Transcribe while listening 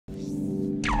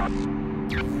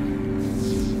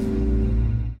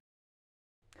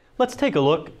Let's take a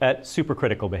look at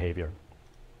supercritical behavior.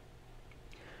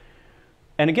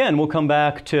 And again, we'll come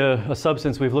back to a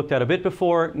substance we've looked at a bit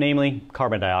before, namely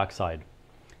carbon dioxide.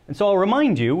 And so I'll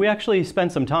remind you, we actually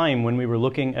spent some time when we were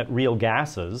looking at real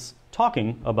gases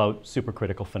talking about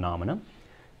supercritical phenomena.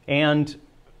 And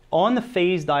on the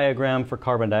phase diagram for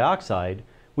carbon dioxide,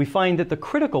 we find that the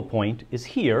critical point is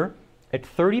here at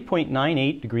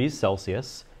 30.98 degrees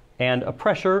Celsius and a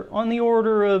pressure on the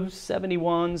order of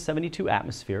 71, 72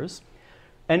 atmospheres.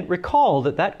 And recall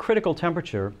that that critical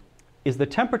temperature is the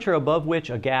temperature above which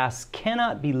a gas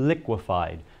cannot be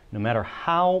liquefied, no matter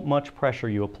how much pressure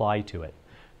you apply to it.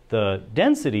 The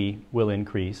density will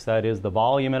increase, that is, the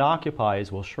volume it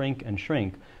occupies will shrink and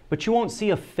shrink, but you won't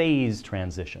see a phase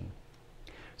transition.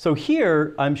 So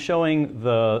here I'm showing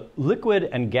the liquid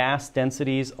and gas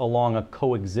densities along a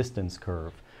coexistence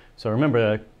curve. So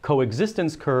remember, a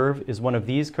coexistence curve is one of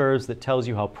these curves that tells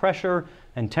you how pressure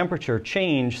and temperature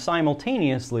change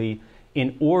simultaneously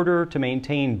in order to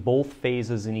maintain both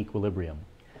phases in equilibrium.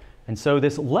 And so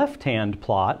this left-hand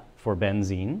plot for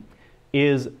benzene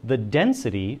is the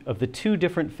density of the two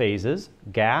different phases,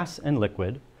 gas and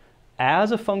liquid,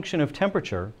 as a function of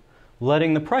temperature,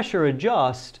 letting the pressure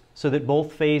adjust so that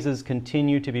both phases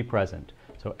continue to be present.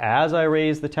 So as I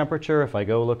raise the temperature, if I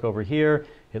go look over here,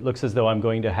 it looks as though I'm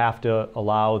going to have to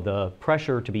allow the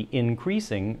pressure to be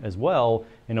increasing as well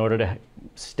in order to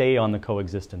stay on the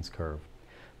coexistence curve.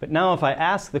 But now if I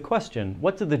ask the question,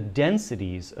 what do the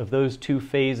densities of those two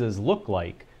phases look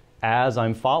like as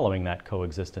I'm following that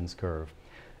coexistence curve?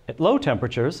 At low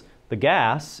temperatures, the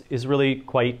gas is really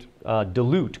quite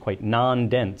dilute, quite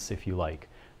non-dense, if you like.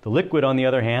 The liquid, on the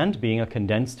other hand, being a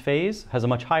condensed phase, has a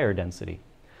much higher density.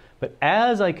 But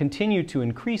as I continue to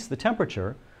increase the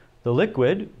temperature, the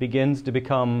liquid begins to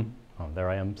become, oh, there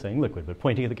I am saying liquid, but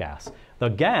pointing at the gas. The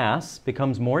gas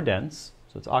becomes more dense,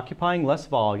 so it's occupying less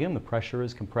volume. The pressure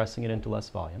is compressing it into less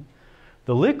volume.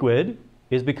 The liquid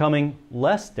is becoming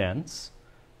less dense,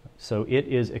 so it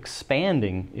is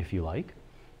expanding, if you like.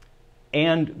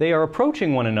 And they are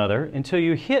approaching one another until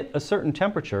you hit a certain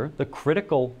temperature, the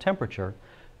critical temperature,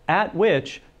 at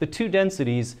which the two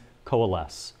densities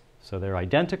coalesce. So they're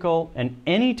identical, and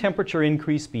any temperature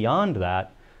increase beyond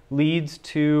that leads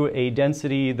to a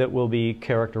density that will be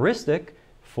characteristic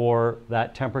for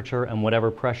that temperature and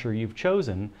whatever pressure you've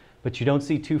chosen, but you don't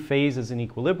see two phases in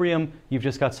equilibrium. You've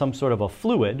just got some sort of a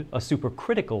fluid, a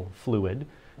supercritical fluid,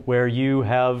 where you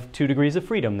have 2 degrees of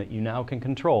freedom that you now can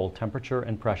control, temperature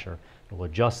and pressure. It will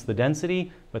adjust the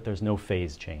density, but there's no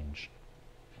phase change.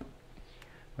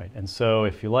 Right, and so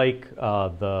if you like,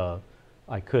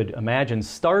 I could imagine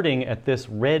starting at this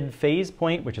red phase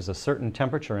point, which is a certain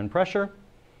temperature and pressure,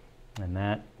 and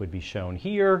that would be shown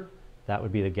here. That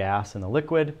would be the gas and the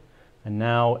liquid. And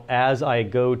now as I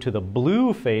go to the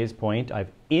blue phase point,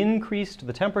 I've increased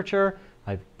the temperature,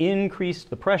 I've increased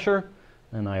the pressure,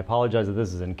 and I apologize that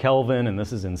this is in Kelvin and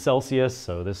this is in Celsius,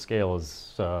 so this scale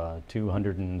is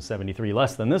 273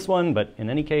 less than this one, but in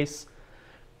any case,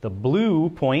 the blue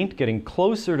point, getting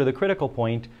closer to the critical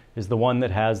point, is the one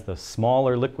that has the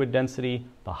smaller liquid density,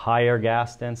 the higher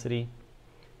gas density,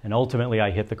 and ultimately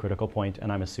I hit the critical point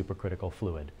and I'm a supercritical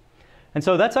fluid. And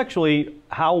so that's actually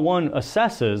how one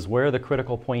assesses where the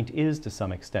critical point is to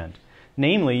some extent.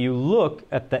 Namely, you look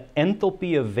at the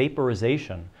enthalpy of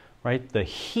vaporization, right? The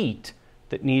heat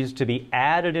that needs to be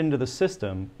added into the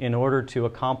system in order to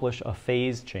accomplish a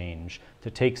phase change,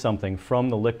 to take something from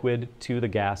the liquid to the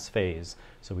gas phase.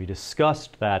 So we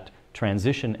discussed that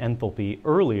transition enthalpy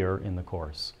earlier in the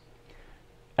course.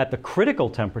 At the critical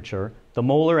temperature, the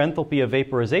molar enthalpy of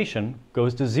vaporization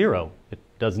goes to 0. It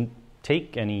doesn't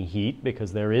take any heat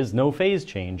because there is no phase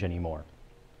change anymore.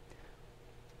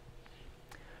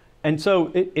 And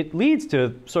so it leads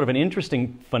to sort of an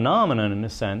interesting phenomenon in a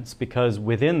sense, because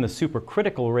within the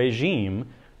supercritical regime,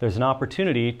 there's an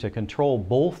opportunity to control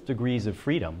both degrees of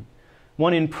freedom.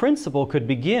 One in principle could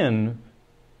begin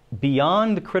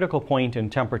beyond the critical point in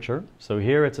temperature, so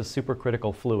here it's a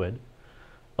supercritical fluid,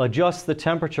 adjust the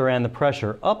temperature and the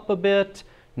pressure up a bit,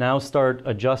 now start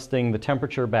adjusting the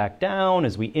temperature back down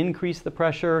as we increase the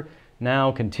pressure,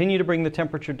 now continue to bring the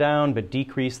temperature down but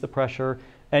decrease the pressure,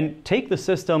 and take the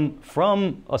system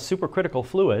from a supercritical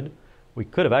fluid. We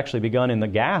could have actually begun in the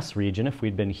gas region if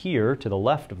we'd been here to the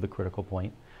left of the critical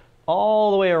point,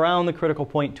 all the way around the critical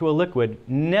point to a liquid,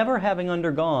 never having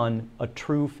undergone a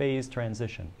true phase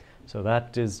transition. So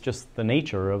that is just the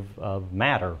nature of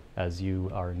matter as you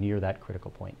are near that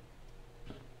critical point.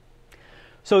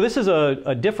 So this is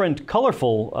a different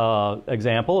colorful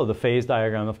example of the phase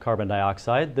diagram of carbon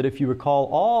dioxide that, if you recall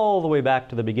all the way back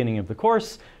to the beginning of the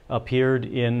course, appeared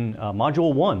in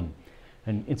Module 1.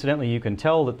 And incidentally, you can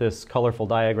tell that this colorful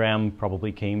diagram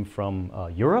probably came from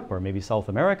Europe or maybe South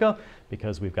America,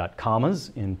 because we've got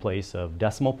commas in place of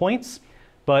decimal points.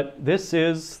 But this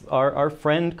is our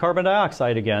friend carbon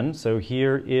dioxide again. So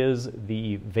here is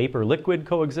the vapor-liquid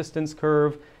coexistence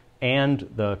curve and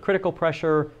the critical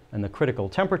pressure and the critical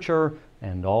temperature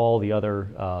and all the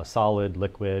other solid,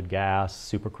 liquid, gas,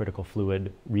 supercritical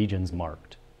fluid regions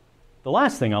marked. The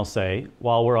last thing I'll say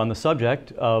while we're on the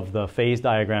subject of the phase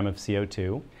diagram of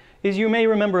CO2 is you may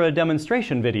remember a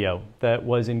demonstration video that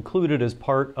was included as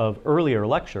part of earlier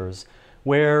lectures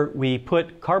where we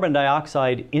put carbon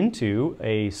dioxide into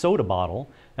a soda bottle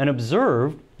and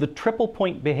observed the triple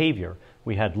point behavior.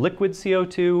 We had liquid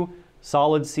CO2,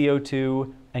 solid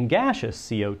CO2, and gaseous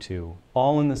CO2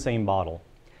 all in the same bottle.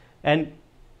 And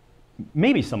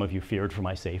maybe some of you feared for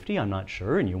my safety, I'm not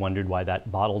sure, and you wondered why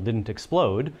that bottle didn't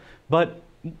explode. But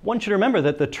one should remember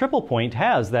that the triple point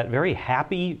has that very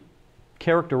happy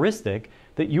characteristic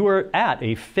that you are at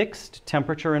a fixed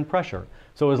temperature and pressure.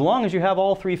 So as long as you have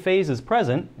all three phases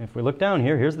present, if we look down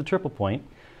here, here's the triple point,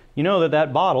 you know that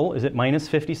that bottle is at minus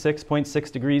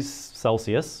 56.6 degrees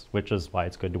Celsius, which is why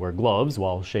it's good to wear gloves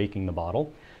while shaking the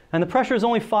bottle. And the pressure is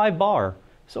only 5 bar,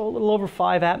 so a little over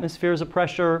 5 atmospheres of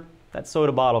pressure. That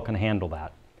soda bottle can handle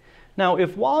that. Now,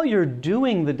 if while you're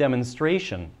doing the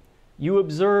demonstration, you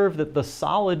observe that the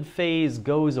solid phase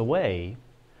goes away,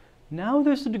 now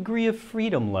there's a degree of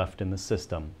freedom left in the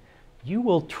system. You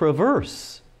will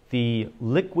traverse the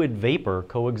liquid-vapor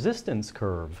coexistence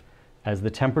curve. As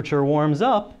the temperature warms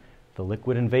up, the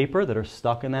liquid and vapor that are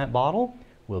stuck in that bottle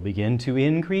will begin to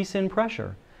increase in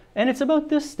pressure. And it's about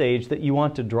this stage that you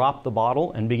want to drop the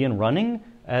bottle and begin running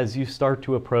as you start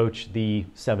to approach the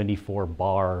 74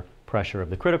 bar pressure of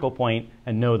the critical point,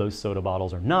 and know those soda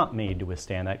bottles are not made to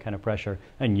withstand that kind of pressure.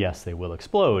 And yes, they will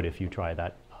explode if you try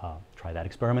that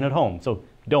experiment at home. So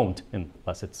don't,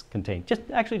 unless it's contained.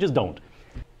 Just don't.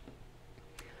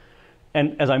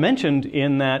 And as I mentioned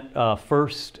in that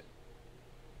first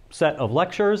set of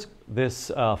lectures,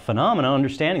 this phenomena,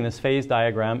 understanding this phase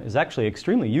diagram, is actually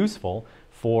extremely useful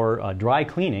for dry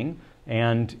cleaning,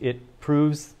 and it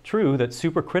proves true that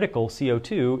supercritical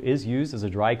CO2 is used as a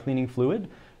dry cleaning fluid.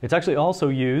 It's actually also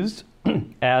used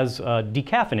as a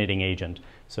decaffeinating agent.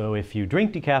 So if you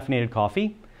drink decaffeinated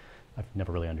coffee, I've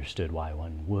never really understood why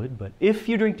one would, but if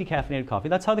you drink decaffeinated coffee,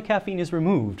 that's how the caffeine is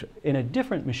removed in a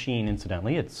different machine,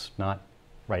 incidentally. It's not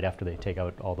right after they take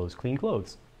out all those clean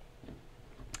clothes.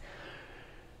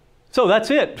 So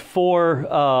that's it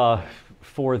for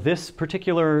this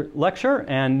particular lecture,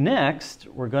 and next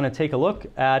we're going to take a look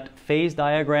at phase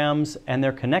diagrams and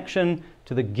their connection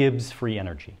to the Gibbs free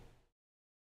energy.